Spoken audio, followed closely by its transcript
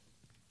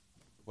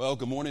Well,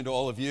 good morning to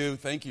all of you.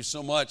 Thank you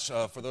so much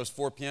for those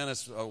four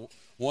pianists. A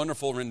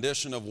wonderful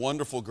rendition of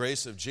Wonderful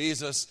Grace of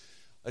Jesus.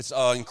 It's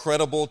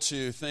incredible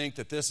to think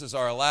that this is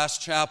our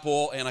last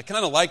chapel, and I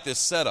kind of like this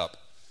setup.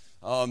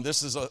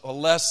 This is a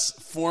less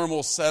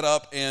formal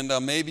setup, and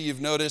maybe you've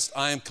noticed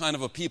I am kind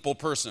of a people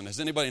person. Has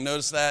anybody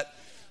noticed that?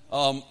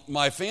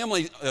 My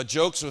family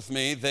jokes with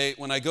me.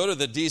 When I go to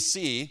the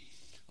D.C.,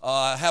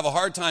 have a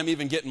hard time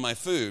even getting my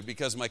food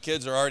because my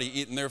kids are already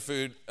eating their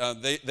food.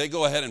 They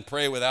go ahead and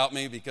pray without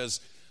me because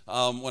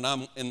when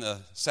I'm in the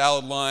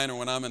salad line or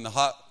when I'm in the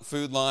hot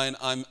food line,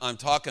 I'm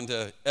talking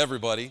to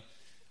everybody.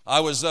 I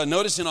was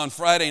noticing on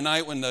Friday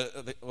night when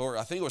or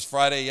I think it was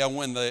Friday,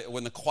 when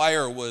the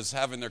choir was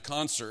having their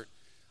concert,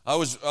 I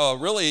was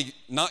really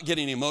not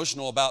getting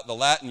emotional about the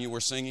Latin you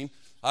were singing.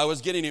 I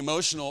was getting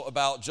emotional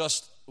about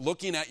just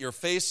looking at your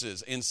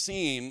faces and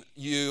seeing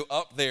you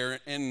up there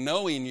and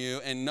knowing you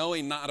and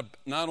knowing not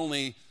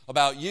only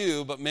about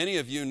you, but many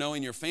of you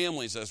knowing your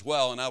families as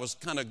well. And I was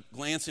kind of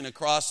glancing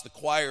across the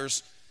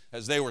choirs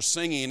as they were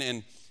singing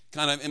and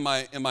kind of in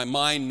my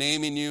mind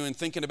naming you and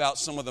thinking about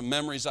some of the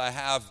memories I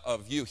have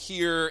of you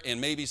here and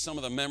maybe some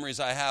of the memories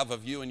I have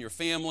of you and your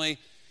family.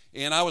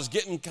 And I was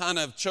getting kind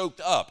of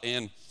choked up.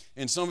 And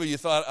some of you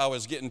thought I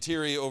was getting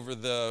teary over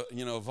the,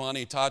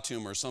 Vani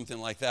Tatum or something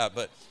like that,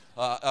 but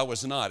I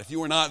was not. If you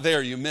were not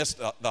there, you missed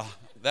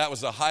that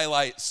was a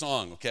highlight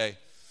song, okay?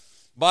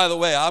 By the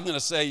way, I'm going to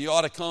say you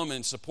ought to come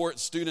and support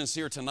students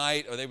here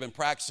tonight, or they've been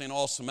practicing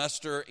all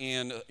semester,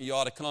 and you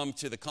ought to come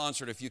to the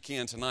concert if you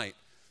can tonight.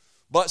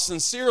 But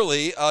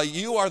sincerely,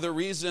 you are the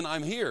reason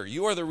I'm here.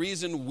 You are the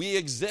reason we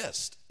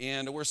exist,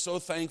 and we're so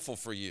thankful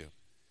for you.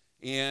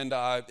 And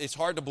it's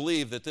hard to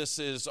believe that this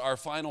is our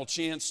final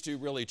chance to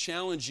really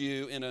challenge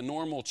you in a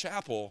normal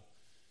chapel.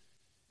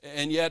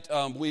 And yet,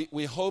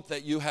 we hope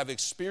that you have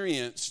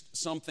experienced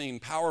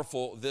something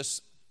powerful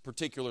this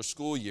particular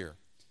school year.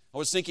 I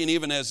was thinking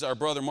even as our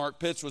brother Mark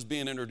Pitts was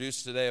being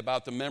introduced today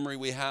about the memory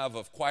we have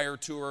of choir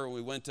tour.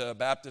 We went to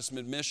Baptist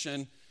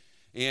Mid-Mission,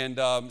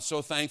 and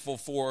so thankful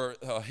for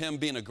him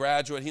being a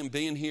graduate, him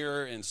being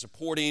here and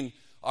supporting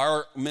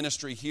our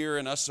ministry here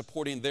and us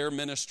supporting their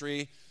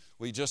ministry.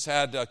 We just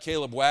had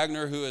Caleb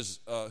Wagner, who is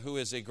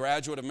a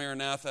graduate of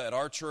Maranatha at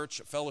our church,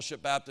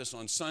 Fellowship Baptist,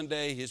 on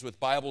Sunday. He's with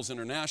Bibles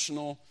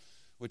International,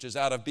 which is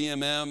out of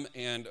BMM,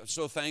 and I'm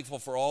so thankful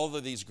for all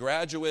of these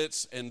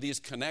graduates and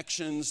these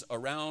connections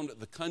around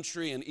the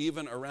country and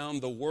even around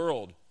the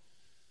world,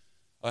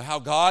 how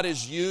God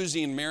is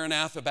using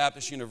Maranatha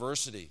Baptist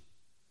University.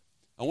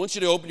 I want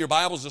you to open your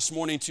Bibles this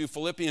morning to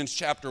Philippians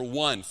chapter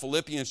 1.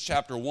 Philippians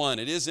chapter 1.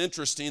 It is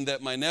interesting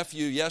that my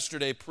nephew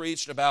yesterday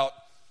preached about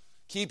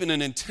keeping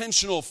an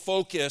intentional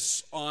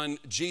focus on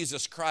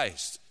Jesus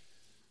Christ.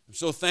 I'm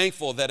so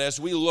thankful that as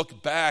we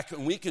look back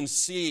and we can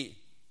see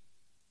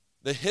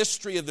the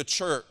history of the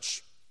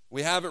church,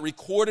 we have it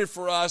recorded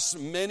for us,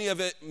 many of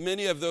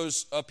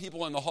those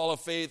people in the Hall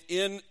of Faith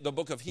in the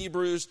book of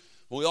Hebrews.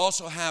 We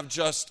also have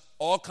just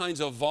all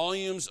kinds of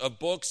volumes of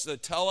books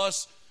that tell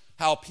us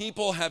how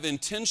people have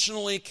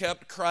intentionally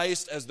kept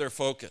Christ as their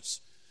focus.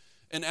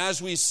 And as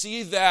we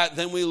see that,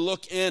 then we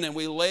look in and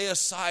we lay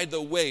aside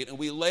the weight and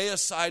we lay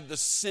aside the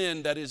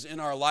sin that is in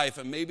our life.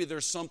 And maybe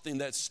there's something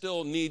that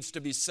still needs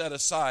to be set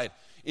aside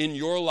in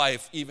your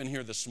life even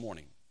here this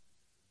morning.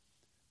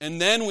 And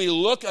then we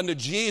look unto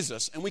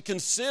Jesus and we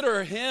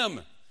consider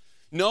him,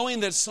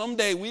 knowing that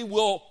someday we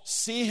will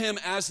see him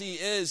as he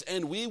is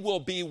and we will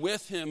be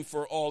with him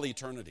for all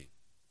eternity.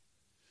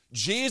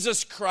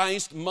 Jesus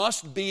Christ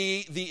must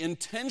be the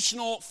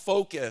intentional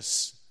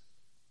focus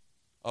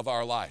of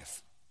our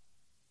life.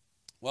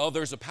 Well,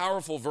 there's a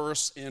powerful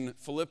verse in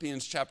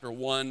Philippians chapter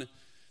 1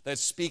 that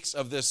speaks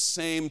of this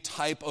same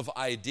type of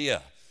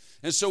idea.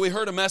 And so we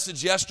heard a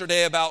message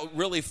yesterday about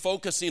really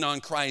focusing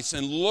on Christ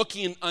and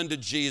looking unto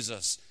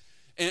Jesus.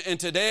 And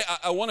today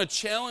I want to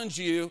challenge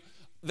you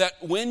that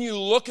when you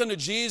look unto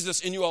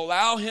Jesus and you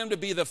allow him to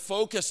be the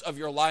focus of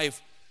your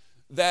life,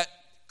 that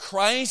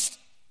Christ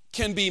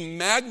can be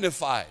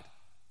magnified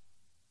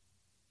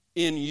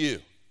in you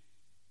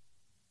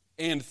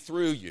and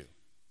through you.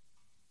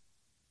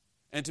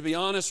 And to be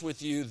honest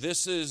with you,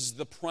 this is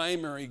the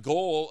primary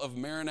goal of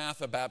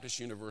Maranatha Baptist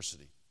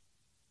University.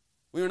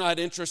 We are not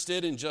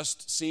interested in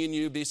just seeing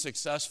you be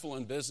successful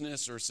in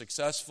business or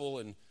successful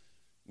in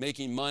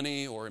making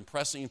money or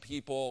impressing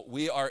people.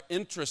 We are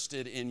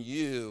interested in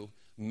you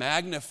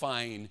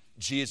magnifying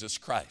Jesus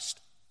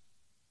Christ.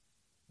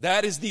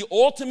 That is the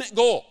ultimate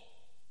goal.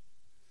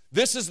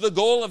 This is the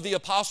goal of the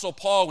Apostle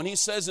Paul when he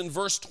says in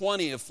verse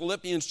 20 of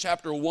Philippians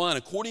chapter 1,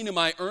 according to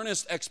my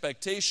earnest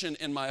expectation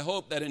and my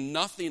hope that in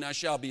nothing I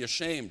shall be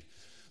ashamed,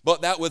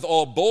 but that with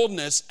all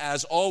boldness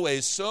as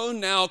always, so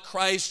now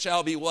Christ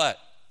shall be what?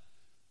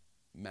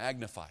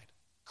 Magnified.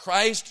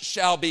 Christ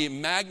shall be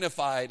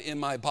magnified in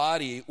my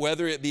body,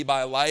 whether it be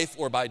by life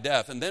or by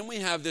death. And then we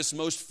have this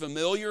most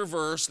familiar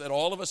verse that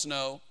all of us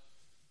know,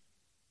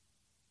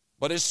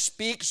 but it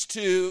speaks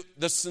to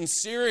the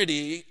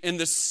sincerity and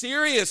the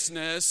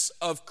seriousness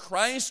of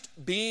Christ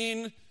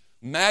being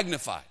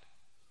magnified.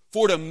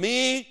 For to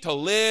me to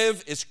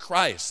live is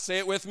Christ. Say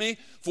it with me.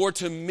 For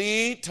to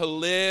me to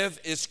live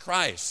is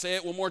Christ. Say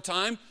it one more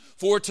time.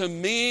 For to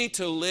me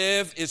to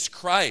live is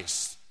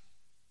Christ,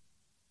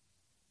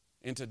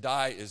 and to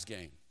die is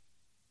gain.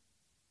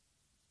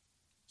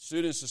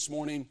 Students, this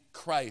morning,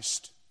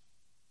 Christ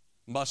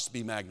must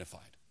be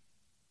magnified.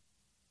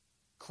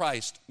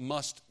 Christ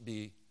must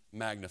be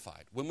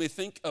magnified. When we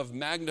think of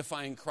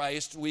magnifying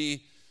Christ,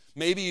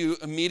 maybe you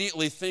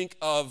immediately think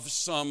of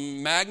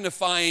some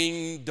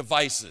magnifying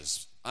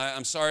devices.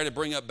 I'm sorry to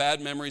bring up bad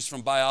memories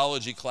from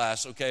biology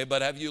class, okay,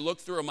 but have you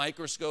looked through a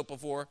microscope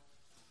before?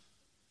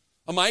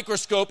 A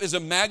microscope is a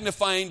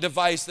magnifying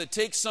device that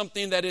takes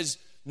something that is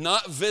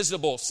not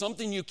visible,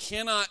 something you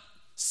cannot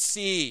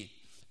see,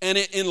 and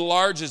it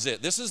enlarges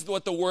it. This is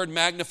what the word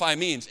magnify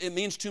means. It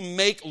means to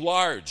make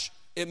large.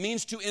 It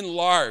means to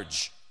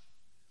enlarge.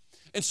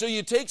 And so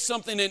you take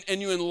something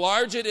and you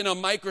enlarge it in a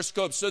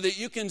microscope so that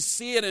you can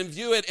see it and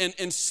view it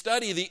and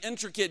study the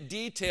intricate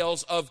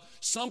details of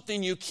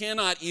something you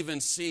cannot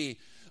even see.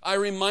 I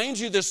remind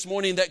you this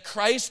morning that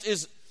Christ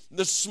is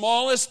the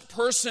smallest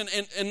person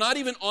and not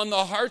even on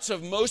the hearts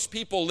of most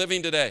people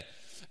living today.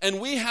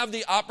 And we have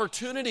the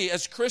opportunity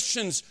as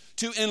Christians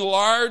to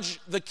enlarge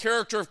the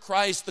character of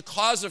Christ, the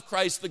cause of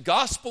Christ, the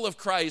gospel of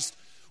Christ.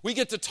 We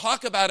get to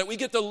talk about it. We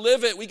get to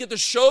live it. We get to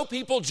show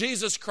people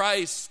Jesus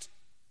Christ.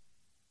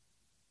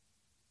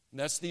 And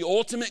that's the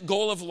ultimate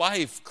goal of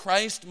life.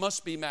 Christ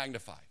must be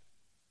magnified.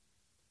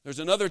 There's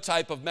another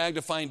type of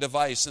magnifying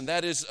device, and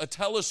that is a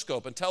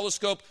telescope. A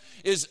telescope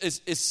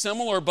is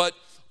similar, but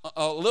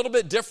a little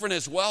bit different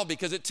as well,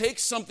 because it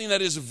takes something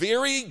that is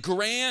very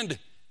grand.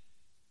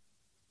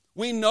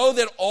 We know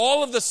that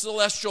all of the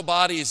celestial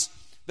bodies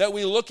that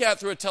we look at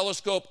through a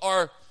telescope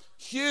are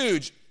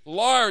huge,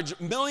 large,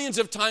 millions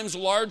of times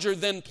larger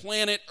than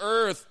planet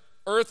Earth.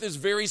 Earth is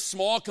very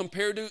small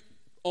compared to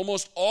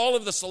almost all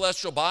of the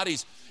celestial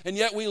bodies. And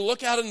yet we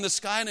look out in the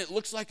sky and it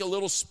looks like a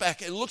little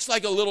speck. It looks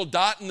like a little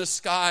dot in the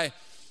sky.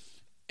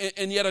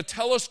 And yet a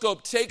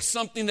telescope takes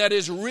something that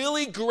is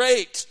really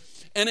great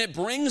and it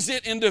brings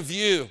it into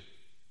view.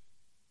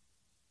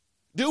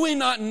 Do we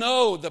not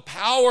know the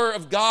power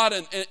of God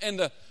and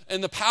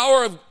the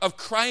power of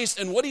Christ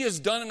and what He has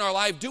done in our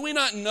life? Do we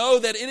not know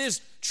that it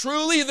is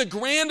truly the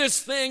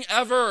grandest thing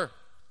ever?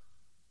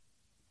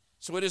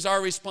 So it is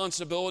our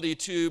responsibility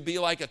to be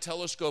like a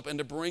telescope and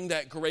to bring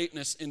that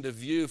greatness into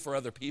view for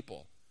other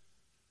people.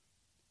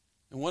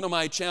 And one of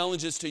my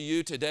challenges to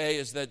you today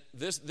is that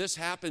this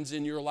happens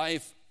in your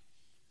life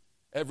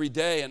every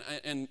day,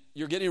 and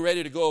you're getting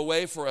ready to go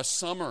away for a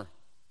summer.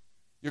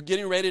 You're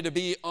getting ready to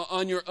be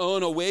on your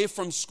own, away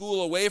from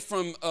school, away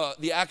from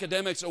the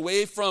academics,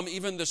 away from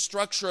even the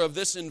structure of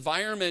this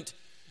environment.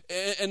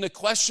 And the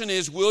question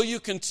is, will you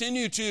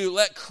continue to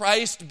let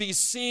Christ be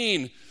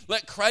seen?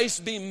 Let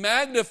Christ be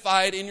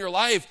magnified in your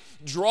life.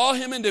 Draw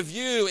Him into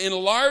view.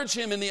 Enlarge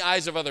Him in the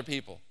eyes of other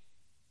people.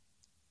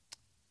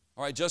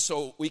 All right, just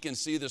so we can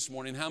see this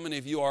morning, how many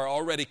of you are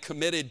already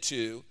committed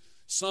to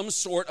some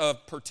sort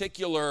of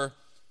particular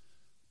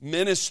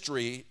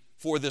ministry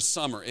for this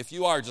summer? If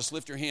you are, just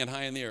lift your hand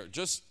high in the air.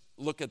 Just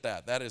look at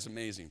that. That is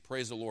amazing.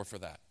 Praise the Lord for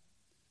that.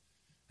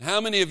 How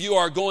many of you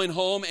are going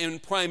home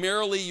and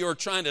primarily you're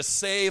trying to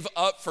save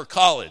up for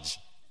college?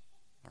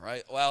 All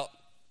right, well,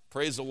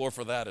 praise the Lord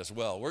for that as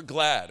well. We're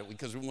glad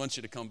because we want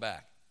you to come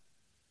back.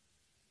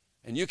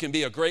 And you can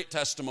be a great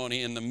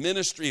testimony in the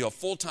ministry, a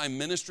full-time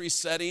ministry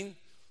setting,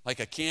 like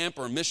a camp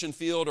or a mission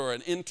field or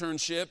an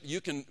internship.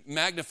 You can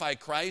magnify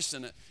Christ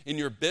in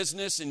your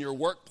business, in your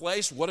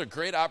workplace. What a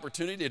great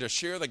opportunity to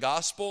share the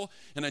gospel.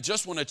 And I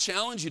just want to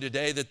challenge you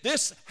today that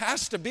this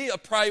has to be a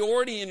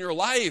priority in your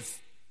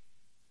life.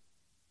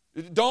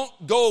 Don't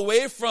go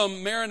away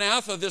from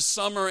Maranatha this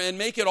summer and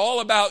make it all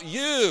about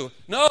you.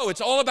 No,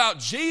 it's all about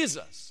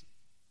Jesus.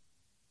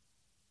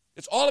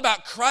 It's all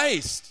about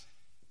Christ.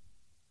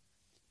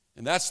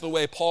 And that's the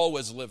way Paul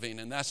was living,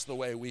 and that's the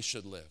way we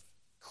should live.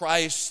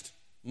 Christ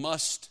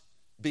must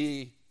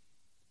be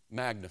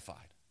magnified.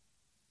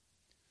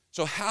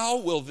 So how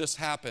will this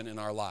happen in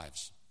our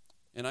lives?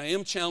 And I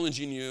am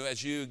challenging you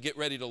as you get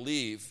ready to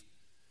leave,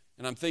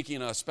 and I'm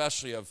thinking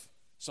especially of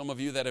some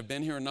of you that have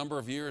been here a number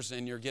of years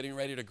and you're getting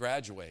ready to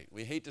graduate.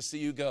 We hate to see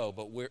you go,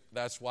 but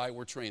that's why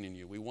we're training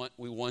you. We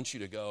want you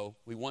to go.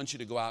 We want you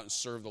to go out and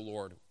serve the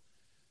Lord.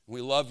 We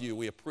love you.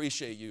 We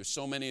appreciate you.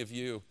 So many of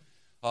you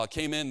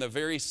came in the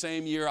very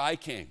same year I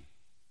came.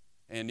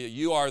 And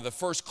you are the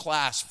first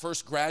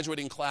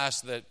graduating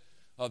class that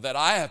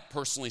I have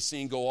personally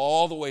seen go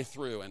all the way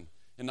through.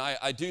 And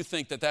I do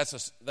think that's a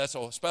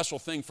special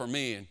thing for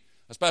me, and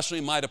especially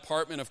in my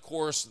department, of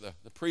course,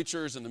 the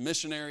preachers and the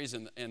missionaries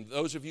and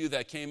those of you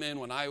that came in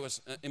when I was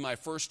in my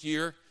first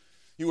year.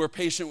 You were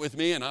patient with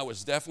me, and I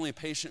was definitely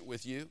patient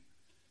with you.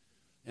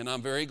 And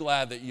I'm very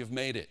glad that you've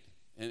made it.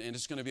 And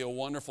it's going to be a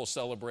wonderful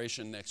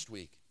celebration next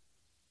week.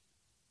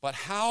 But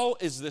how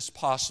is this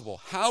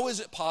possible? How is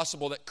it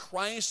possible that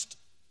Christ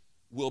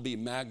will be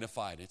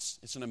magnified?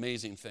 It's an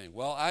amazing thing.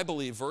 Well, I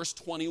believe verse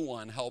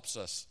 21 helps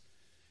us.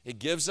 It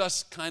gives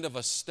us kind of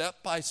a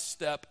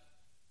step-by-step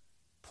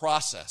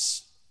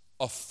process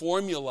a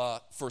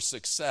formula for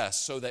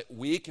success so that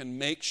we can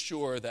make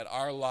sure that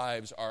our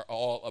lives are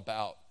all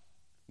about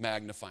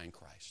magnifying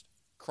Christ.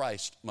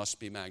 Christ must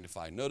be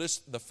magnified. Notice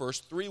the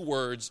first three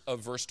words of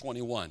verse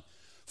 21.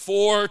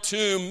 For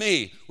to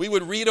me. We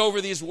would read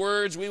over these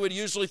words. We would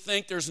usually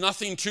think there's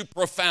nothing too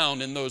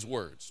profound in those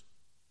words.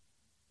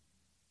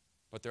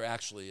 But there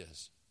actually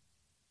is.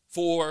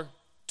 For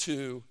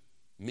to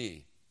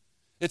me.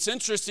 It's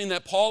interesting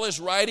that Paul is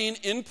writing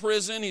in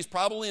prison. He's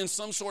probably in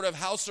some sort of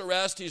house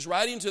arrest. He's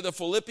writing to the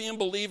Philippian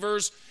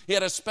believers. He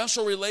had a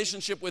special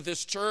relationship with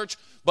this church,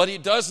 but he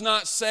does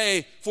not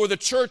say for the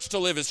church to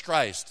live as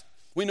Christ.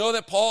 We know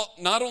that Paul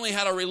not only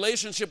had a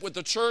relationship with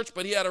the church,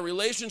 but he had a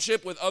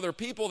relationship with other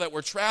people that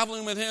were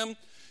traveling with him.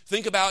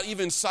 Think about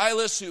even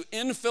Silas, who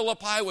in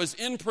Philippi was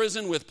in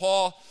prison with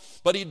Paul.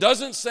 But he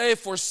doesn't say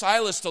for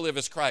Silas to live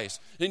as Christ.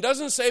 And he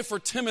doesn't say for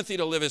Timothy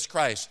to live as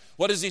Christ.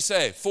 What does he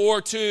say?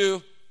 For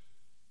to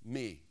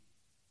me.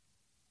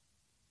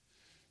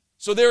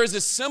 So there is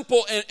a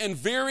simple and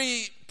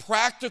very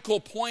practical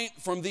point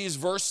from these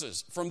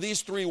verses, from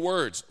these three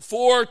words.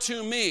 For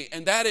to me.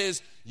 And that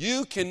is,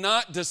 you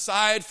cannot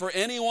decide for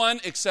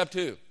anyone except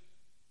who?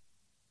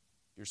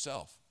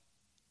 Yourself.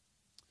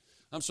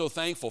 I'm so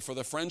thankful for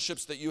the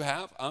friendships that you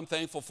have. I'm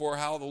thankful for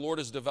how the Lord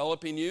is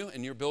developing you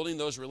and you're building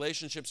those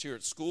relationships here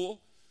at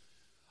school.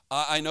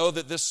 I know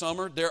that this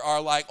summer there are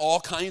like all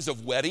kinds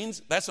of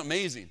weddings. That's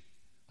amazing.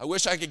 I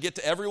wish I could get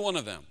to every one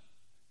of them.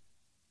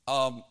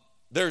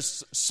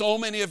 There's so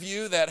many of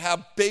you that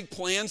have big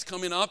plans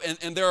coming up,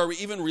 and there are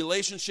even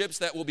relationships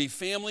that will be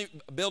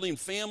building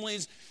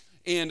families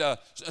and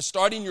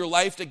starting your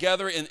life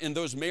together in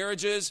those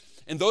marriages.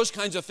 And those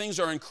kinds of things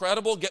are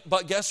incredible.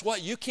 But guess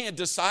what? You can't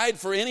decide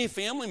for any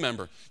family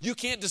member. You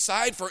can't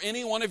decide for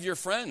any one of your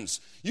friends.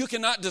 You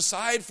cannot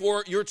decide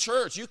for your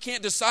church. You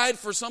can't decide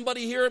for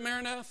somebody here at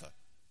Maranatha.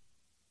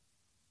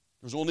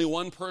 There's only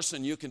one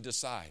person you can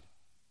decide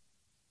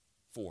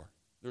for.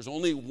 There's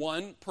only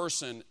one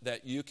person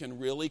that you can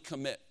really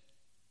commit,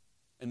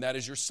 and that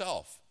is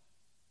yourself.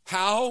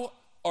 How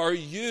are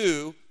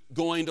you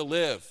going to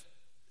live?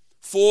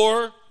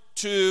 For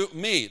to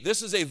me.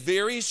 This is a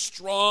very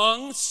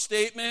strong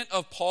statement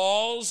of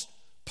Paul's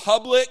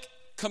public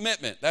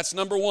commitment. That's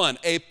number one,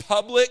 a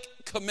public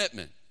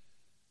commitment.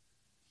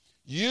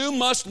 You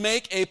must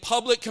make a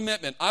public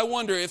commitment. I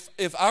wonder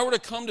if I were to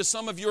come to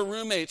some of your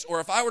roommates or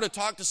if I were to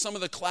talk to some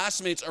of the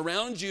classmates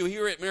around you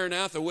here at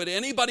Maranatha, would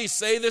anybody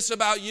say this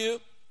about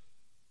you?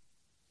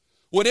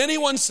 Would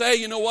anyone say,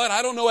 you know what,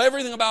 I don't know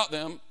everything about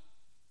them,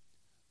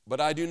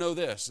 but I do know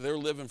this, they're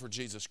living for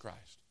Jesus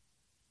Christ.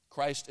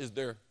 Christ is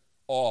their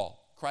all.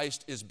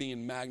 Christ is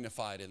being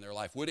magnified in their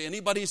life. Would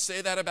anybody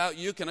say that about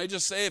you? Can I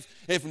just say,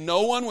 if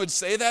no one would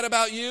say that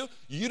about you,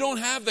 you don't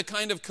have the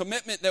kind of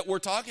commitment that we're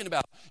talking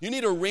about. You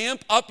need to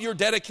ramp up your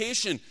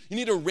dedication. You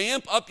need to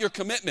ramp up your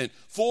commitment.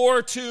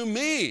 For to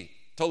me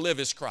to live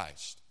is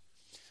Christ.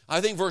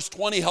 I think verse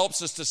 20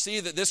 helps us to see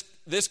that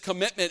this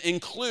commitment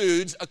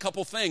includes a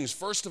couple things.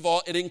 First of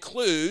all, it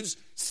includes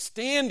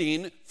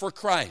standing for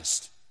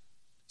Christ.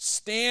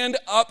 Stand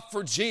up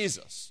for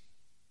Jesus.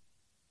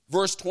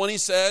 Verse 20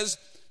 says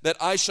that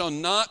I shall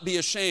not be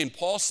ashamed.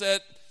 Paul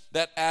said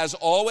that as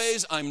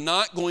always, I'm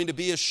not going to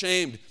be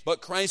ashamed,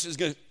 but Christ is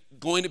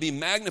going to be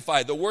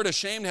magnified. The word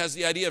ashamed has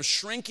the idea of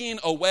shrinking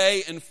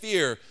away in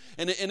fear.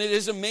 And it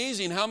is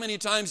amazing how many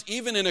times,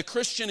 even in a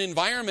Christian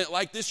environment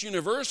like this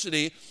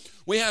university,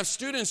 we have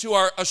students who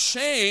are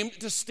ashamed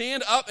to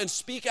stand up and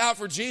speak out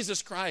for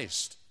Jesus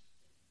Christ.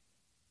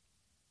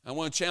 I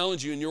want to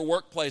challenge you in your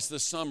workplace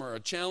this summer. I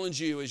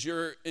challenge you as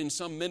you're in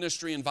some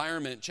ministry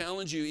environment.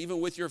 Challenge you even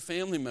with your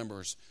family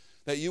members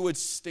that you would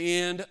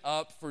stand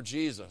up for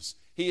Jesus.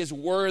 He is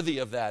worthy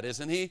of that,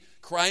 isn't he?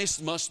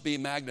 Christ must be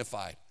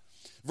magnified.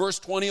 Verse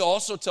 20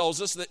 also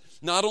tells us that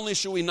not only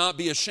should we not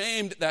be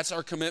ashamed, that's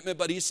our commitment,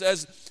 but he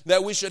says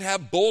that we should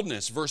have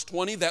boldness. Verse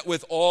 20, that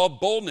with all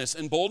boldness.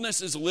 And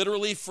boldness is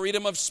literally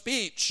freedom of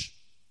speech.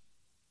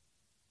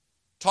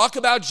 Talk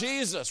about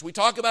Jesus. We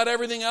talk about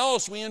everything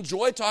else. We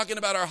enjoy talking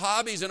about our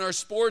hobbies and our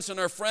sports and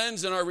our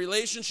friends and our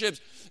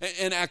relationships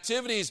and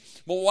activities.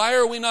 But why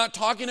are we not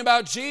talking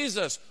about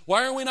Jesus?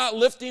 Why are we not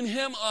lifting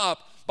him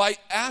up by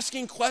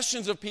asking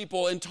questions of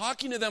people and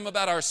talking to them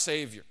about our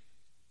Savior?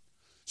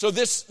 So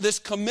this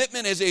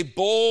commitment is a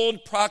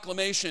bold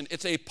proclamation.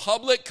 It's a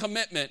public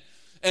commitment,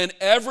 and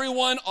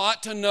everyone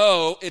ought to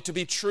know it to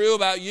be true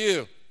about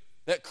you,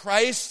 that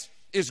Christ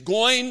is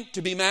going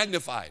to be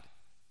magnified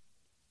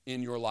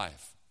in your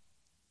life.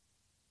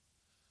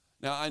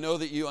 Now, I know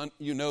that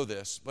you know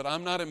this, but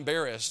I'm not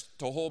embarrassed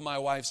to hold my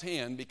wife's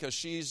hand because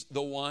she's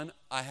the one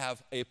I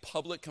have a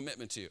public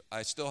commitment to.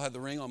 I still have the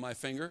ring on my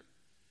finger.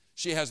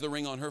 She has the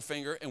ring on her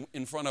finger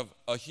in front of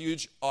a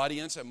huge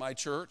audience at my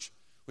church,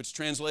 which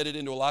translated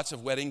into lots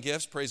of wedding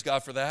gifts. Praise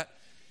God for that.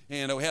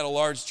 And we had a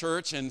large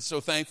church, and so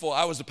thankful.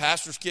 I was a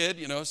pastor's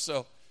kid,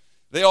 so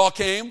they all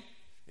came.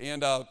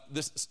 And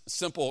this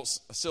simple,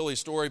 silly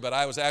story, but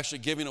I was actually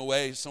giving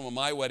away some of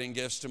my wedding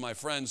gifts to my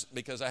friends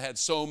because I had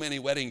so many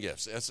wedding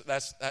gifts.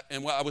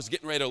 And I was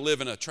getting ready to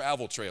live in a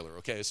travel trailer,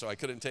 okay, so I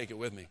couldn't take it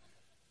with me.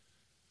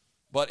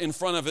 But in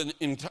front of an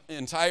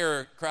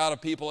entire crowd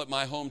of people at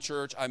my home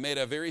church, I made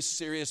a very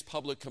serious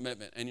public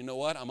commitment. And you know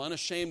what? I'm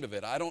unashamed of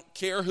it. I don't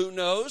care who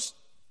knows.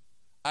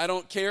 I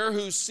don't care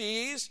who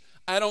sees.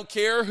 I don't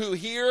care who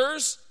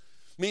hears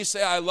me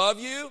say I love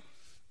you,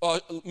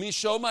 me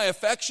show my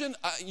affection.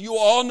 You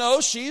all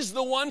know she's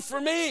the one for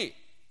me.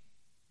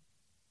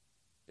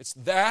 It's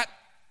that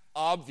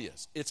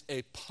obvious. It's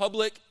a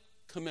public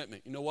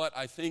commitment. You know what?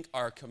 I think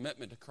our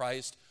commitment to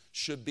Christ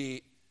should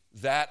be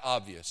that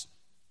obvious.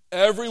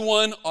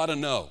 Everyone ought to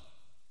know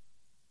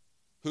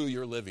who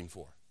you're living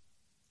for.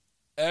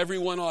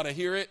 Everyone ought to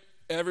hear it.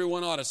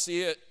 Everyone ought to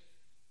see it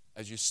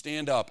as you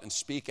stand up and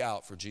speak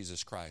out for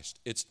Jesus Christ.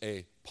 It's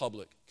a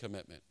public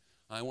commitment.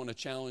 I want to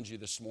challenge you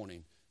this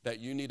morning that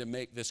you need to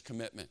make this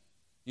commitment.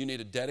 You need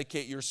to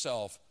dedicate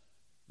yourself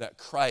that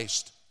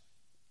Christ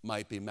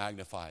might be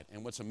magnified.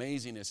 And what's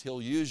amazing is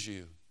he'll use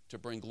you to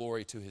bring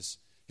glory to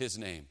his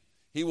name.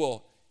 He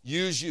will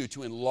use you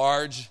to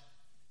enlarge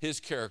his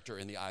character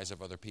in the eyes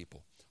of other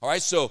people. All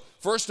right, so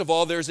first of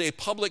all, there's a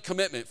public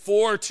commitment,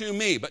 for to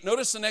me. But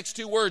notice the next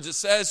two words. It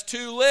says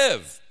to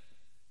live.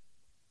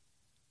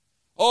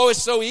 Oh,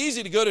 it's so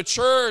easy to go to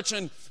church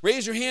and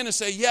raise your hand and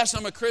say, yes,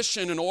 I'm a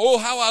Christian, and oh,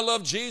 how I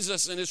love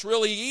Jesus. And it's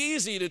really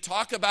easy to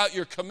talk about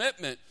your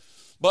commitment.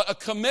 But a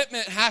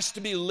commitment has to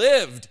be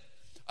lived.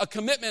 A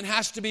commitment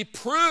has to be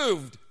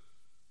proved.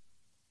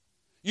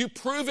 You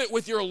prove it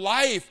with your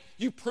life.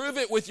 You prove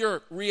it with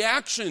your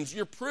reactions.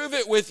 You prove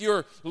it with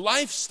your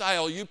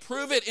lifestyle. You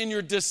prove it in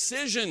your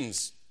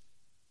decisions.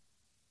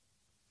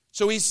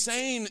 So he's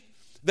saying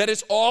that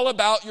it's all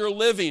about your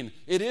living.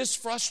 It is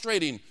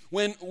frustrating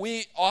when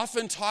we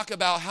often talk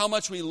about how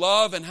much we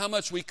love and how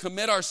much we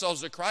commit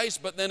ourselves to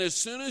Christ, but then as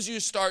soon as you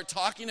start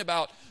talking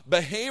about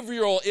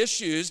behavioral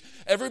issues,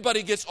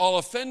 everybody gets all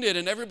offended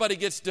and everybody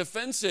gets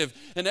defensive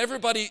and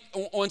everybody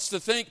wants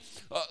to think,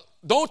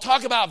 don't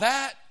talk about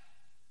that.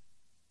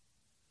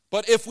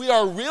 But if we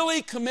are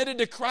really committed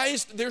to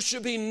Christ, there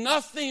should be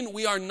nothing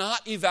we are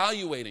not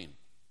evaluating.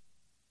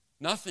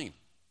 Nothing.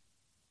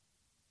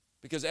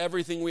 Because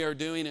everything we are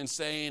doing and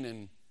saying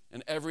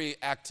and every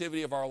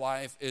activity of our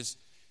life is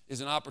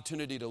an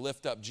opportunity to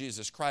lift up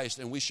Jesus Christ.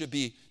 And we should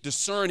be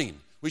discerning.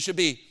 We should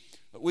be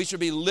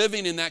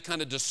living in that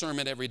kind of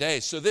discernment every day.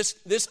 So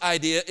this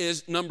idea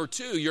is number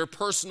 2, your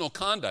personal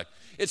conduct.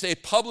 It's a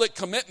public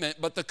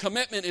commitment, but the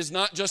commitment is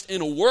not just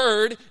in a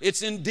word,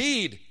 it's in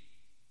deed.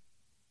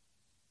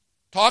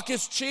 Talk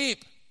is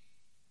cheap.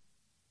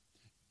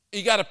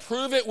 You got to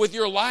prove it with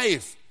your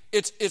life.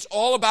 It's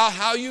all about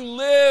how you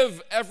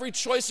live. Every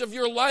choice of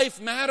your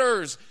life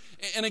matters.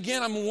 And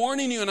again, I'm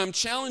warning you and I'm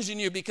challenging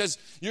you because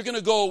you're going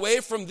to go away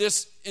from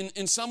this,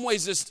 in some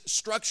ways, this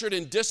structured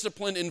and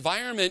disciplined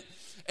environment,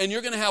 and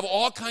you're going to have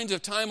all kinds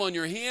of time on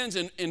your hands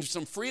and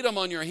some freedom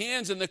on your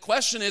hands. And the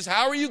question is,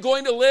 how are you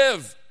going to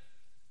live?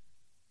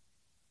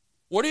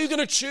 What are you going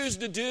to choose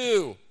to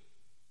do?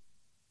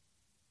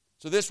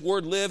 So this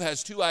word live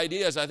has 2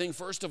 ideas. I think,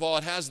 first of all,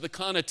 it has the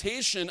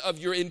connotation of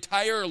your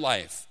entire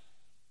life.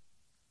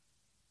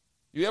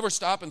 You ever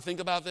stop and think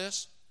about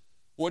this?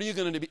 What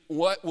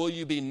will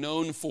you be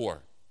known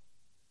for?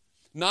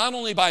 Not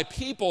only by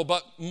people,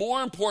 but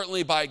more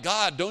importantly by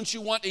God. Don't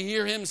you want to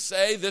hear him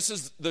say, this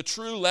is the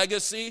true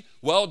legacy,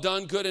 well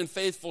done, good and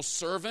faithful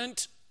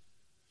servant?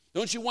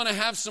 Don't you want to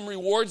have some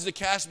rewards to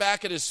cast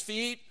back at his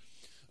feet?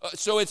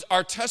 So it's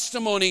our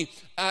testimony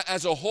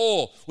as a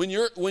whole. When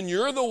you're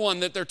the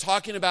one that they're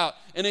talking about,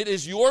 and it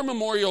is your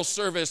memorial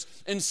service,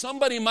 and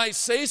somebody might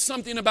say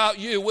something about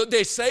you, would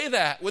they say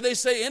that? Would they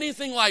say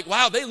anything like,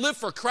 wow, they live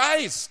for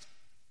Christ?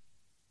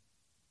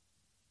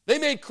 They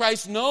made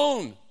Christ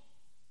known.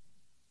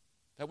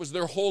 That was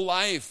their whole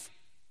life.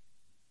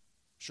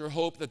 Sure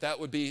hope that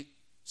would be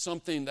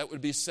something that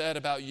would be said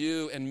about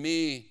you and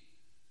me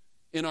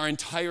in our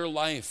entire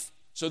life.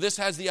 So this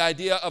has the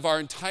idea of our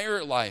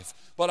entire life.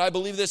 But I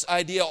believe this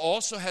idea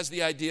also has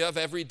the idea of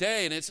every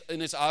day. And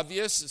it's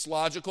obvious, it's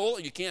logical.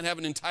 You can't have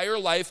an entire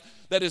life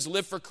that is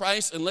lived for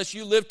Christ unless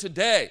you live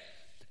today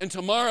and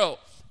tomorrow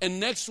and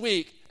next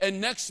week and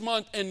next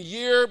month and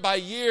year by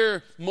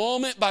year,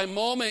 moment by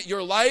moment.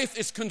 Your life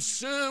is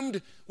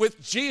consumed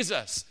with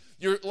Jesus.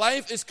 Your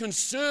life is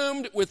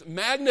consumed with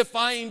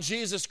magnifying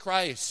Jesus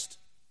Christ.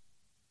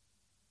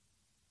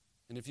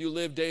 And if you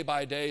live day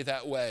by day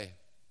that way,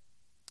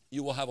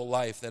 you will have a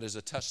life that is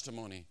a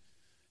testimony.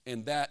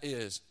 And that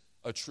is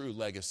a true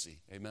legacy.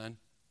 Amen?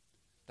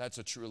 That's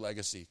a true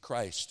legacy.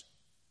 Christ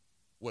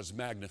was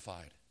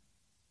magnified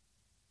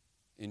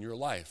in your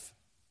life.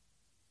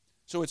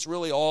 So it's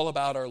really all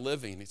about our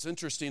living. It's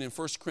interesting in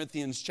 1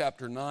 Corinthians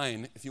chapter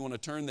 9, if you want to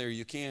turn there,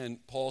 you can.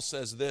 Paul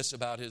says this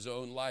about his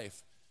own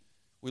life.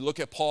 We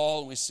look at Paul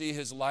and we see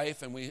his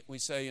life and we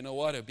say, you know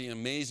what, it'd be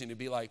amazing to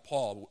be like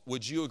Paul.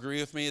 Would you agree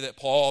with me that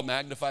Paul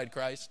magnified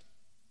Christ?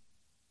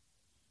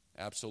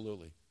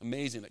 Absolutely.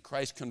 Amazing that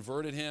Christ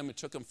converted him. It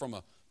took him from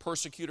a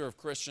persecutor of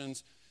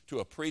Christians to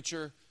a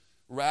preacher.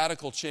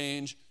 Radical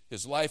change.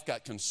 His life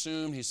got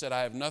consumed. He said,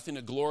 I have nothing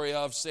to glory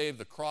of save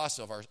the cross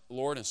of our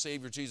Lord and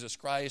Savior Jesus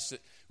Christ.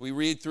 We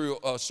read through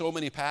so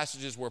many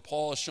passages where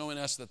Paul is showing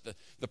us that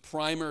the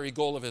primary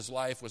goal of his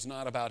life was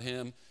not about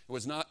him. It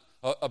was not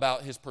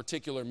about his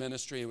particular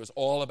ministry. It was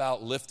all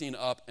about lifting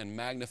up and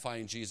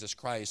magnifying Jesus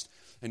Christ.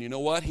 And you know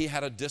what? He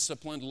had a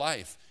disciplined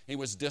life. He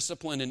was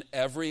disciplined in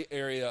every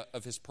area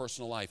of his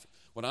personal life.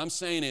 What I'm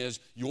saying is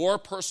your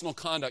personal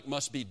conduct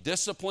must be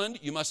disciplined.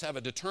 You must have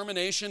a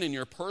determination in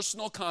your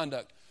personal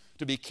conduct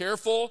to be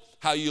careful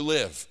how you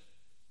live.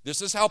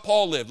 This is how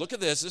Paul lived. Look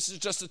at this. This is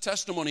just a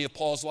testimony of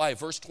Paul's life.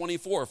 Verse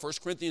 24, 1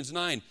 Corinthians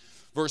 9,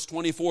 verse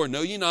 24.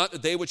 Know ye not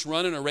that they which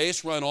run in a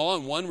race run all,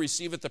 and one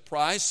receiveth the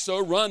prize?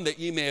 So run that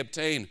ye may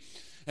obtain.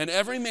 And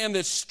every man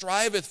that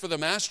striveth for the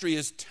mastery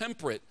is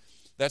temperate.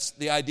 That's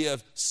the idea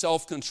of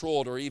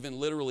self-controlled, or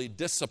even literally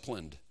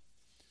disciplined.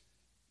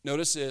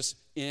 Notice this,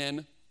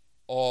 in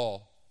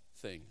all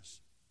things.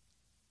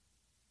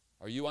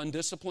 Are you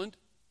undisciplined?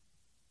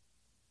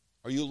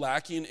 Are you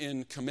lacking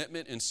in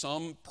commitment in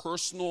some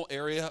personal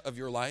area of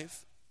your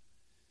life?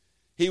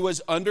 He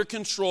was under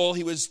control.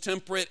 He was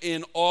temperate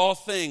in all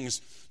things.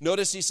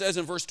 Notice he says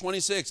in verse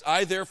 26,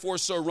 I therefore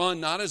so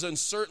run, not as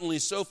uncertainly,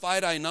 so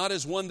fight I, not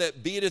as one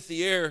that beateth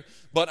the air,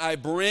 but I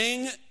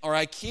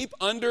keep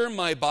under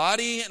my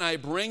body, and I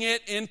bring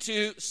it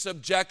into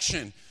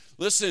subjection.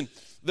 Listen,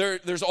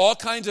 there's all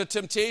kinds of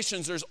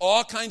temptations, there's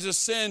all kinds of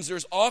sins,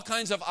 there's all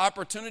kinds of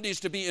opportunities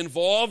to be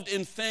involved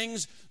in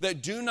things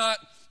that do not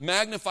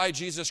magnify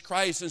Jesus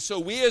Christ. And so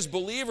we as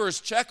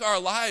believers check our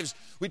lives,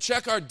 we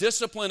check our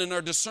discipline and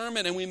our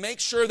discernment, and we make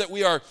sure that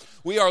we are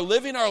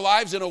living our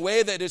lives in a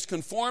way that is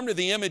conformed to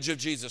the image of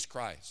Jesus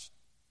Christ.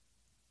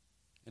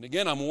 And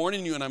again, I'm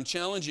warning you and I'm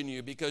challenging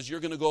you, because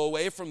you're going to go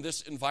away from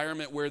this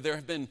environment where there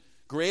have been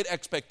great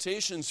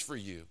expectations for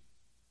you.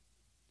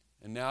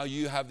 And now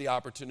you have the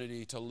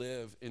opportunity to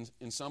live,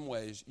 in some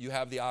ways, you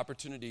have the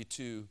opportunity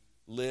to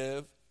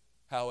live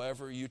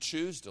however you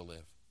choose to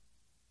live.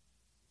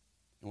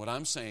 And what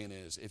I'm saying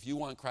is, if you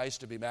want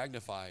Christ to be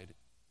magnified,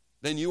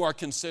 then you are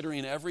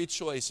considering every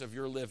choice of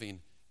your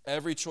living,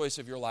 every choice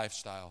of your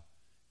lifestyle,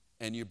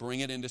 and you bring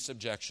it into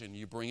subjection,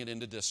 you bring it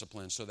into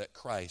discipline so that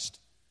Christ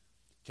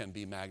can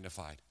be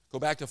magnified. Go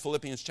back to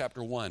Philippians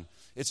chapter 1.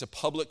 It's a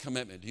public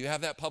commitment. Do you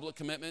have that public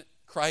commitment?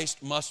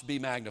 Christ must be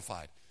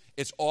magnified.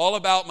 It's all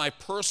about my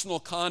personal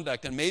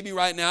conduct. And maybe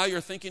right now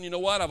you're thinking, you know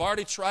what, I've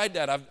already tried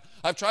that.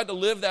 I've tried to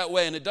live that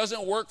way, and it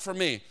doesn't work for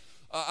me.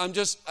 I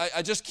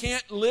just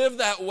can't live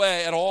that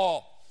way at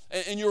all.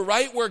 And you're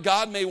right where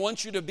God may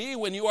want you to be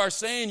when you are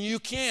saying you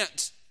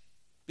can't.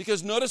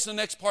 Because notice the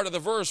next part of the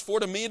verse, for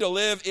to me to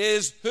live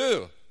is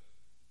who?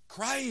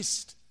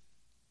 Christ.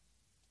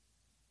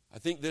 I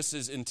think this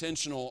is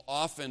intentional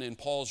often in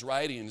Paul's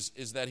writings,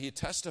 is that he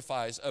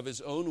testifies of his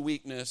own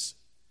weakness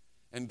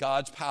and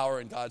God's power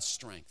and God's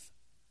strength.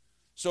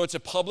 So it's a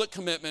public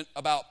commitment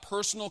about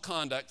personal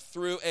conduct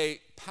through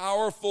a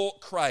powerful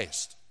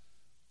Christ.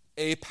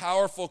 A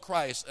powerful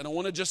Christ. And I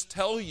want to just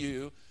tell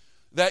you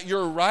that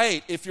you're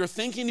right. If you're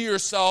thinking to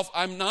yourself,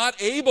 I'm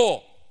not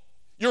able,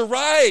 you're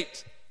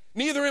right.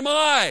 Neither am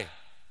I.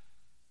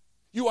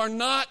 You are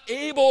not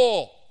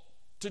able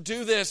to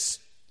do this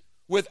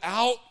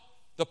without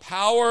the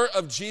power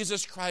of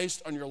Jesus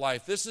Christ on your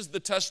life. This is the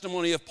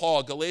testimony of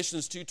Paul,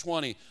 Galatians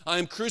 2:20. I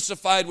am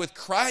crucified with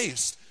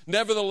Christ.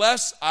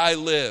 Nevertheless, I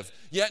live.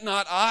 Yet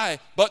not I,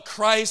 but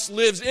Christ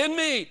lives in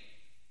me.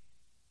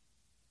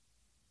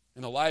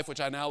 In the life which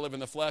I now live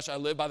in the flesh, I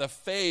live by the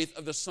faith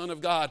of the Son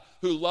of God,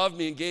 who loved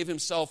me and gave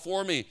himself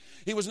for me.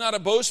 He was not a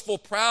boastful,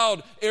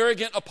 proud,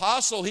 arrogant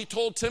apostle. He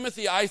told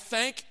Timothy, I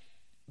thank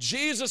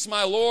Jesus,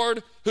 my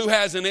Lord, who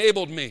has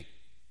enabled me.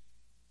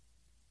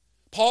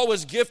 Paul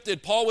was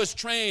gifted. Paul was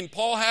trained.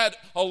 Paul had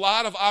a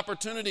lot of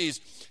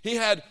opportunities. He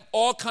had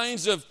all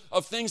kinds of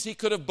things he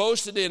could have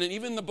boasted in, and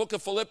even the book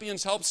of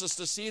Philippians helps us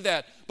to see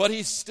that. But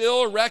he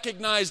still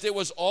recognized it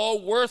was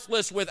all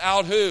worthless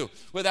without who?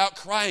 Without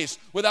Christ.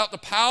 Without the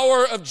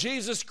power of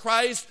Jesus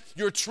Christ,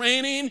 your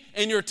training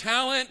and your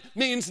talent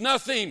means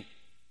nothing.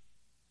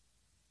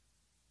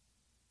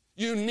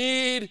 You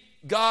need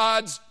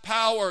God's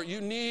power. You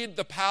need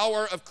the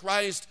power of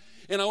Christ.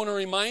 And I want to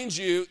remind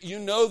you, you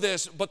know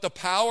this, but the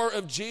power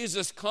of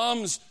Jesus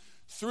comes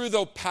through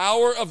the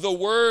power of the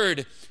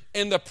Word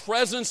and the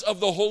presence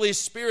of the Holy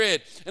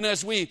Spirit. And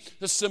as we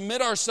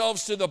submit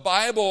ourselves to the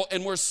Bible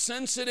and we're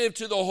sensitive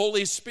to the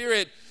Holy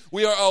Spirit,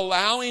 we are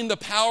allowing the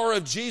power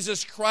of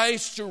Jesus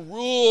Christ to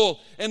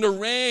rule and to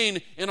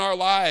reign in our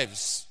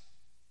lives.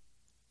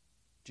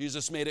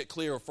 Jesus made it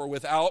clear, for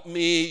without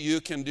me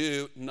you can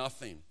do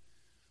nothing.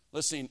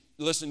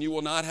 Listen, you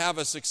will not have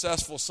a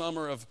successful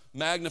summer of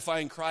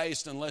magnifying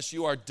Christ unless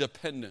you are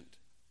dependent,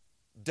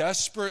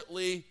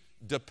 desperately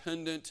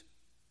dependent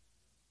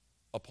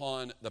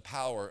upon the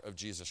power of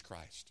Jesus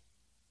Christ.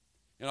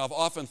 You know, I've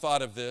often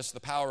thought of this, the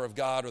power of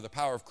God or the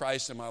power of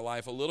Christ in my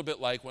life, a little bit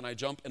like when I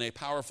jump in a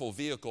powerful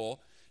vehicle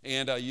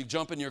and you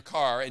jump in your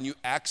car and you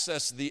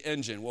access the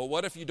engine. Well,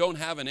 what if you don't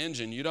have an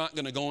engine? You're not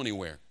going to go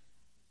anywhere.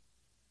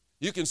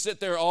 You can sit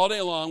there all day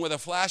long with a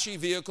flashy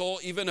vehicle,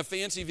 even a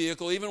fancy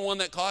vehicle, even one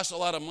that costs a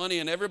lot of money,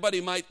 and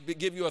everybody might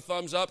give you a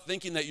thumbs up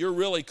thinking that you're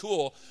really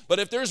cool. But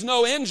if there's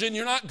no engine,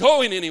 you're not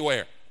going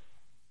anywhere.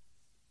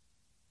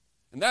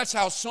 And that's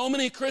how so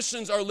many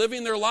Christians are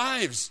living their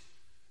lives.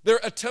 They're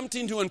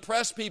attempting to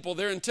impress people.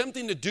 They're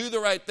attempting to do the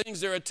right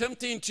things. They're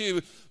attempting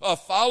to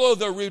follow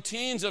the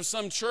routines of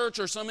some church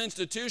or some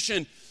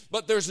institution,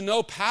 but there's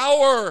no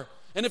power.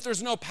 And if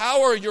there's no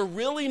power, you're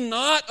really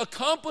not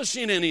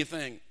accomplishing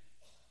anything.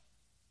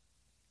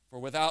 For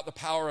without the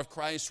power of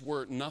Christ,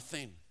 we're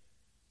nothing.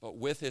 But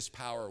with his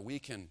power, we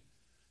can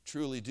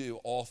truly do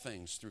all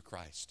things through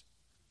Christ.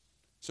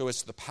 So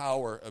it's the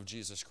power of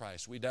Jesus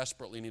Christ. We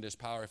desperately need his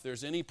power. If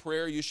there's any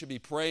prayer you should be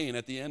praying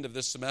at the end of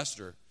this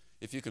semester,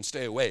 if you can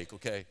stay awake,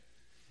 okay,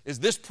 is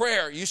this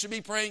prayer. You should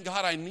be praying,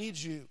 God, I need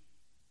you.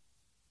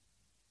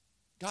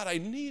 God, I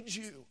need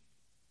you.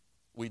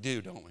 We do,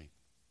 don't we?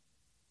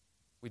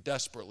 We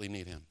desperately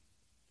need him.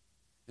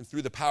 And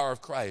through the power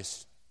of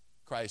Christ,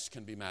 Christ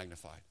can be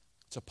magnified.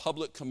 It's a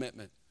public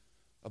commitment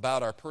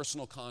about our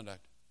personal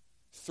conduct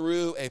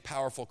through a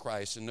powerful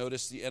Christ. And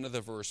notice the end of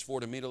the verse, for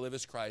to me to live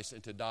is Christ,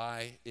 and to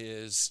die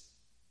is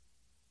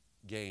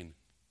gain.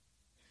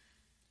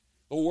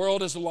 The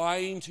world is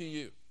lying to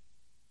you.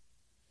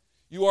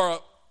 You are a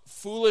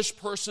foolish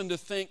person to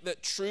think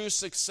that true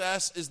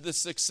success is the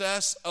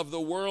success of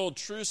the world.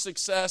 True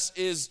success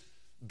is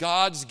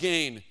God's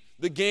gain,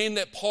 the gain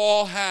that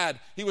Paul had.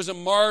 He was a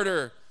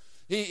martyr.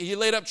 He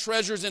laid up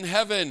treasures in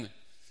heaven.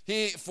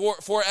 He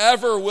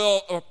forever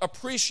will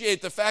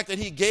appreciate the fact that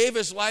he gave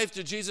his life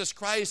to Jesus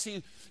Christ.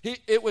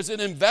 It was an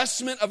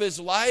investment of his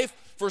life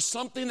for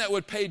something that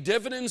would pay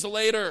dividends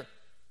later.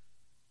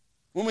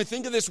 When we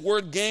think of this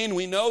word gain,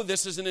 we know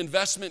this is an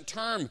investment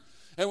term.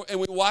 And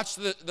we watch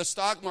the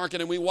stock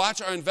market and we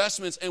watch our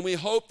investments and we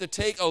hope to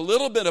take a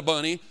little bit of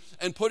money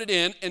and put it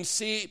in and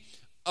see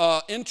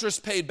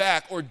interest paid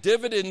back or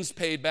dividends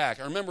paid back.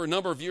 I remember a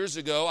number of years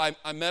ago,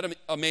 I met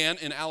a man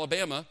in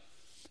Alabama.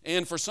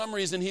 And for some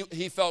reason,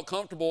 he felt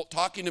comfortable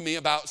talking to me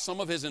about some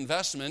of his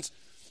investments.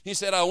 He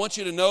said, I want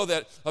you to know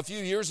that a few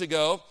years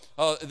ago,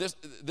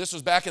 this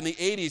was back in the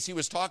 80s, he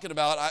was talking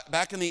about,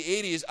 back in the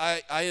 80s,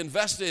 I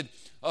invested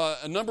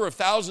a number of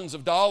thousands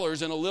of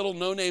dollars in a little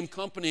no-name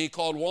company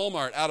called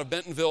Walmart out of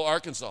Bentonville,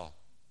 Arkansas.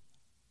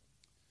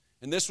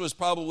 And this was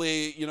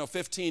probably,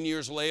 15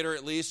 years later,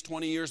 at least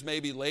 20 years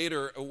maybe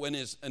later, when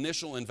his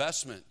initial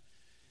investment.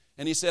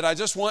 And he said,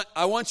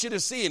 I want you to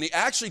see. And he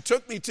actually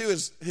took me to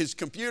his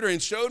computer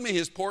and showed me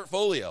his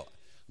portfolio.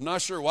 I'm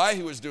not sure why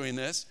he was doing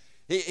this.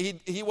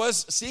 He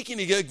was seeking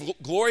to give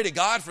glory to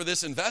God for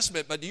this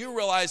investment, but do you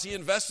realize he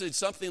invested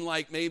something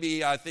like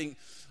maybe, I think,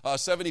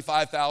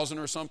 $75,000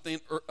 or something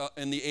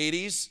in the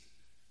 80s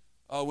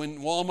when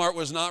Walmart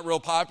was not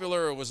real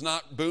popular or was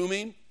not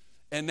booming.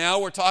 And now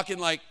we're talking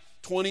like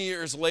 20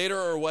 years later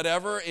or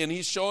whatever, and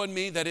he's showing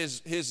me that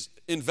his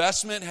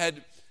investment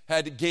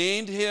had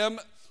gained him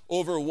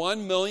over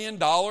 $1 million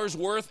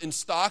worth in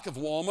stock of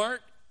Walmart.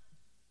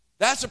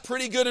 That's a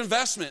pretty good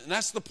investment, and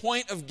that's the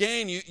point of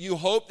gain. You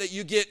hope that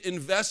you get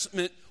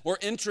investment or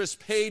interest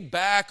paid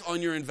back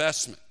on your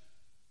investment.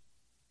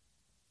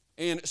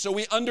 And so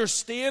we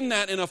understand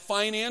that in a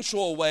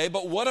financial way,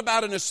 but what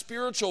about in a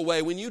spiritual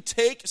way? When you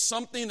take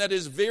something that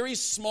is very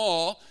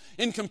small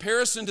in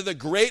comparison to the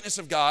greatness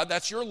of God,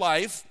 that's your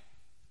life,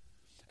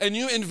 and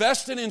you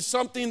invest it in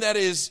something that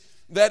is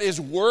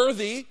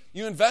worthy,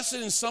 you invest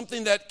it in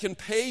something that can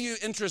pay you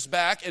interest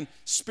back, and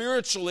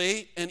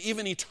spiritually and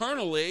even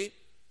eternally,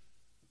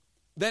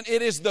 then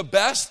it is the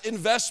best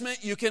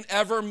investment you can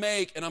ever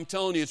make. And I'm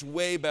telling you, it's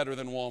way better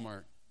than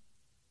Walmart.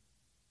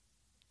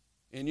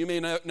 And you may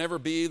never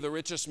be the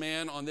richest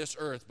man on this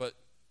earth, but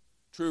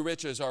true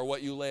riches are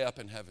what you lay up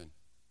in heaven.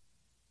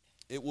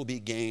 It will be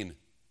gain.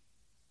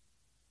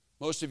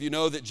 Most of you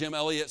know that Jim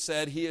Elliot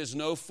said, he is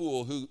no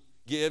fool who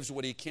gives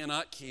what he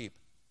cannot keep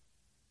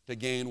to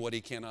gain what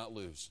he cannot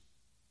lose.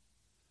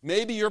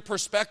 Maybe your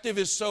perspective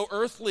is so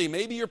earthly.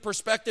 Maybe your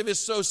perspective is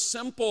so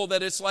simple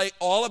that it's like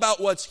all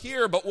about what's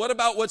here, but what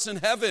about what's in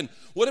heaven?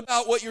 What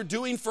about what you're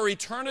doing for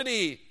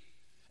eternity?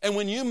 And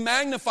when you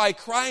magnify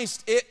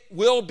Christ, it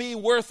will be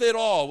worth it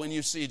all when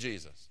you see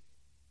Jesus.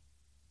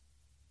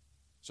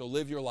 So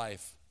live your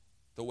life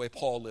the way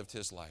Paul lived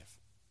his life.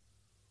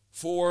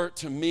 For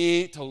to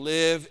me to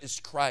live is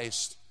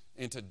Christ,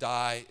 and to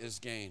die is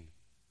gain.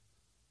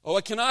 Oh,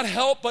 I cannot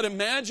help but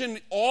imagine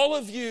all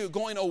of you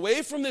going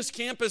away from this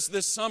campus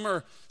this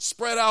summer,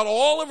 spread out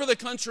all over the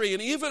country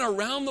and even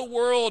around the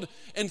world,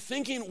 and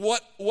thinking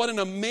what an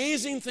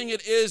amazing thing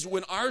it is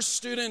when our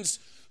students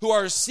who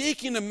are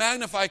seeking to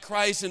magnify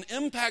Christ and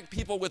impact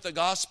people with the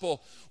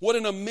gospel, what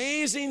an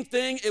amazing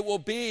thing it will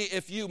be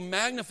if you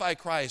magnify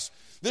Christ.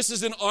 This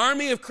is an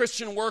army of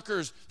Christian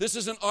workers. This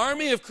is an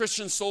army of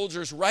Christian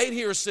soldiers right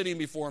here sitting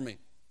before me.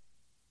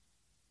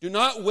 Do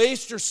not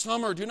waste your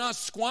summer. Do not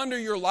squander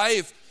your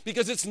life,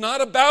 because it's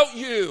not about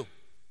you.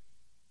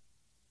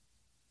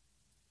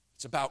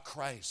 It's about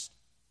Christ.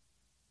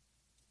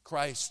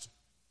 Christ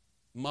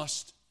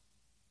must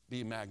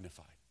be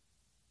magnified.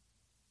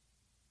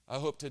 I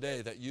hope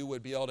today that you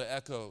would be able to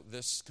echo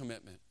this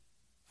commitment.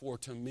 For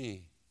to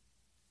me,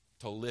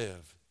 to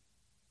live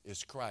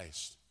is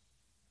Christ,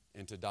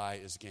 and to die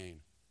is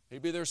gain.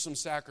 Maybe there's some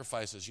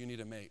sacrifices you need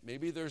to make.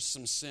 Maybe there's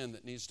some sin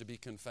that needs to be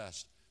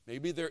confessed.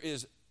 Maybe there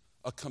is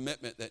a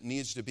commitment that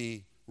needs to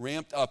be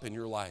ramped up in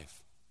your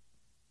life,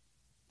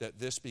 that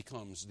this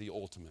becomes the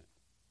ultimate.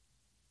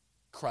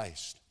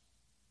 Christ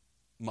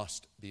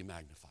must be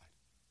magnified.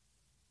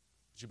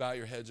 Would you bow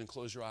your heads and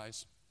close your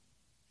eyes?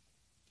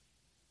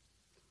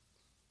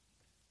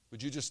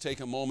 Would you just take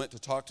a moment to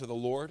talk to the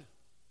Lord?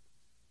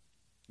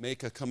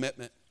 Make a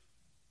commitment,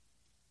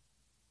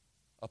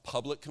 a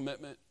public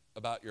commitment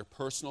about your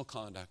personal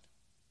conduct.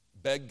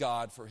 Beg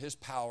God for His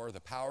power,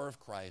 the power of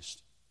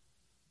Christ,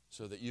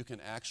 so that you can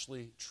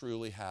actually,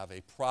 truly have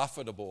a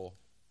profitable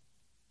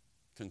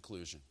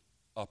conclusion,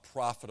 a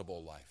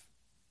profitable life.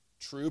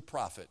 True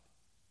profit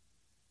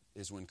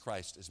is when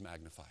Christ is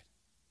magnified.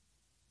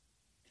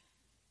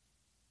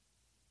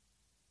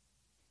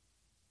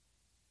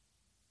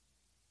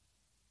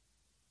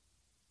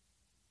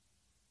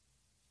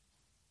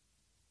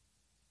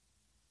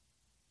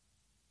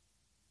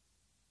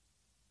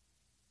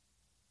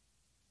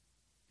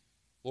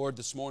 Lord,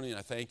 this morning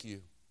I thank you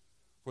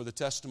for the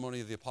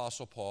testimony of the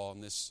Apostle Paul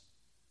in this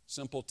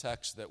simple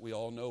text that we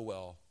all know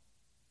well.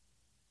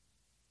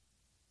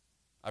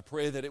 I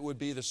pray that it would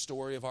be the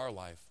story of our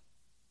life,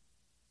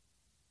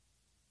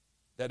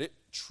 that it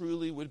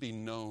truly would be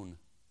known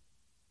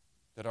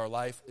that our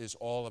life is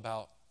all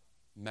about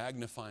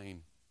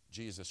magnifying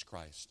Jesus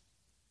Christ.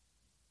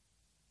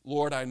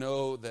 Lord, I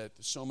know that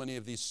so many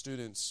of these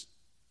students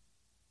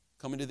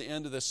coming to the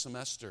end of this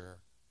semester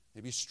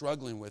may be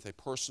struggling with a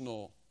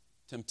personal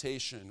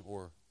temptation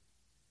or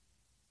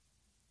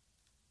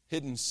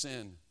hidden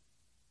sin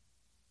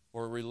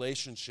or a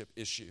relationship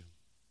issue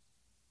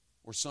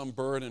or some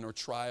burden or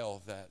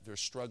trial that they're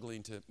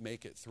struggling to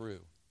make it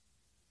through.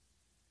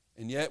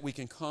 And yet we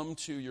can come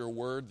to your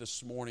word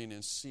this morning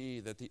and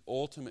see that the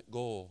ultimate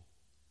goal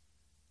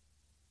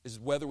is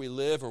whether we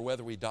live or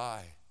whether we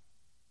die.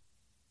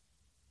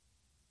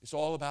 It's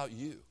all about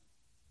you.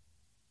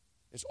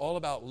 It's all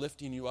about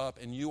lifting you up,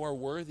 and you are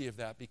worthy of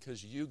that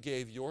because you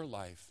gave your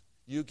life.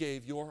 You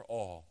gave your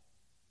all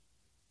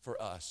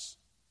for us.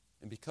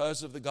 And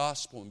because of the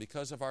gospel and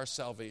because of our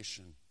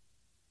salvation,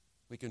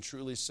 we can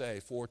truly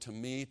say, for to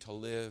me to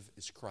live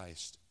is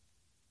Christ,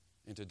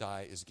 and to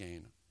die is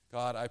gain.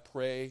 God, I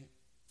pray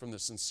from the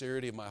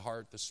sincerity of my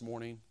heart this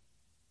morning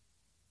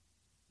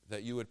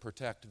that you would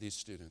protect these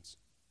students.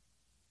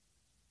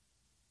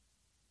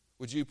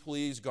 Would you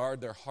please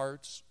guard their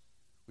hearts?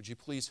 Would you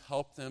please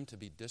help them to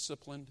be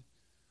disciplined?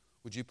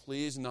 Would you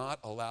please not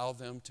allow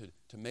them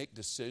to make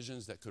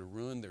decisions that could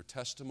ruin their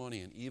testimony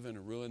and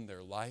even ruin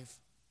their life?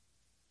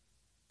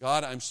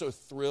 God, I'm so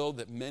thrilled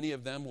that many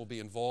of them will be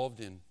involved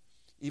in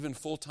even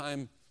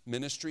full-time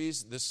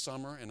ministries this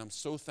summer, and I'm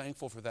so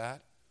thankful for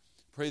that.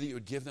 Pray that you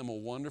would give them a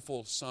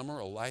wonderful summer,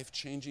 a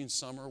life-changing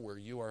summer where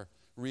you are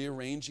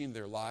rearranging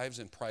their lives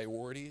and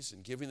priorities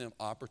and giving them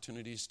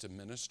opportunities to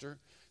minister.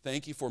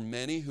 Thank you for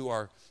many who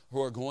are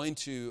going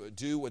to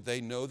do what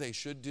they know they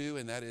should do,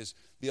 and that is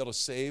be able to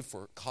save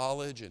for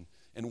college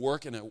and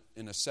work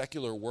in a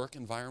secular work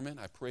environment.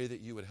 I pray that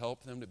you would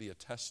help them to be a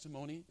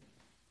testimony,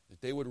 that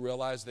they would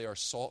realize they are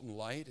salt and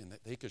light and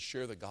that they could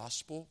share the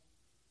gospel.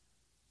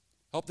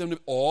 Help them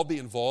to all be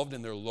involved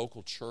in their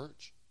local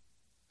church.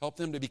 Help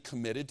them to be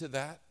committed to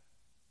that.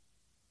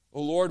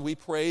 Oh Lord, we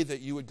pray that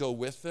you would go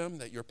with them,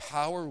 that your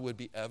power would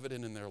be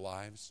evident in their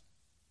lives.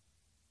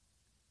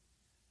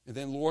 And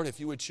then, Lord, if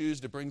you would choose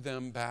to bring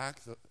them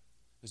back,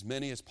 as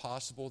many as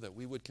possible, that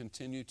we would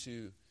continue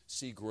to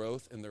see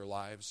growth in their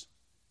lives.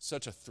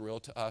 Such a thrill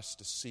to us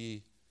to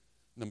see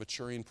the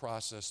maturing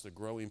process, the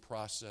growing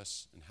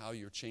process, and how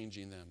you're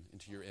changing them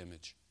into your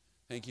image.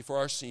 Thank you for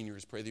our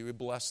seniors. Pray that you would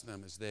bless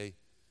them as they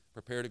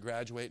prepare to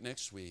graduate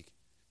next week.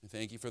 And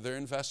thank you for their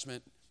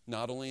investment,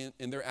 not only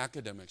in their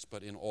academics,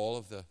 but in all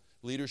of the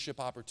leadership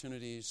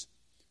opportunities,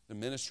 the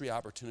ministry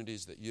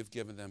opportunities that you've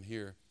given them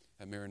here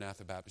at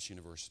Maranatha Baptist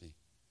University.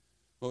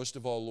 Most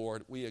of all,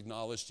 Lord, we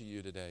acknowledge to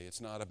you today,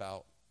 it's not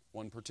about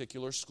one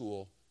particular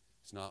school,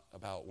 it's not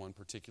about one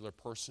particular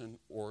person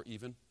or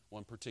even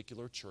one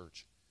particular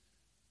church,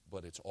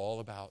 but it's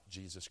all about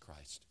Jesus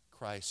Christ.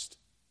 Christ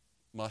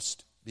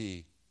must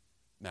be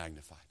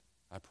magnified.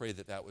 I pray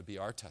that that would be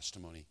our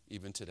testimony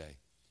even today.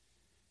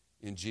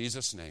 In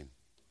Jesus' name,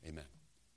 amen.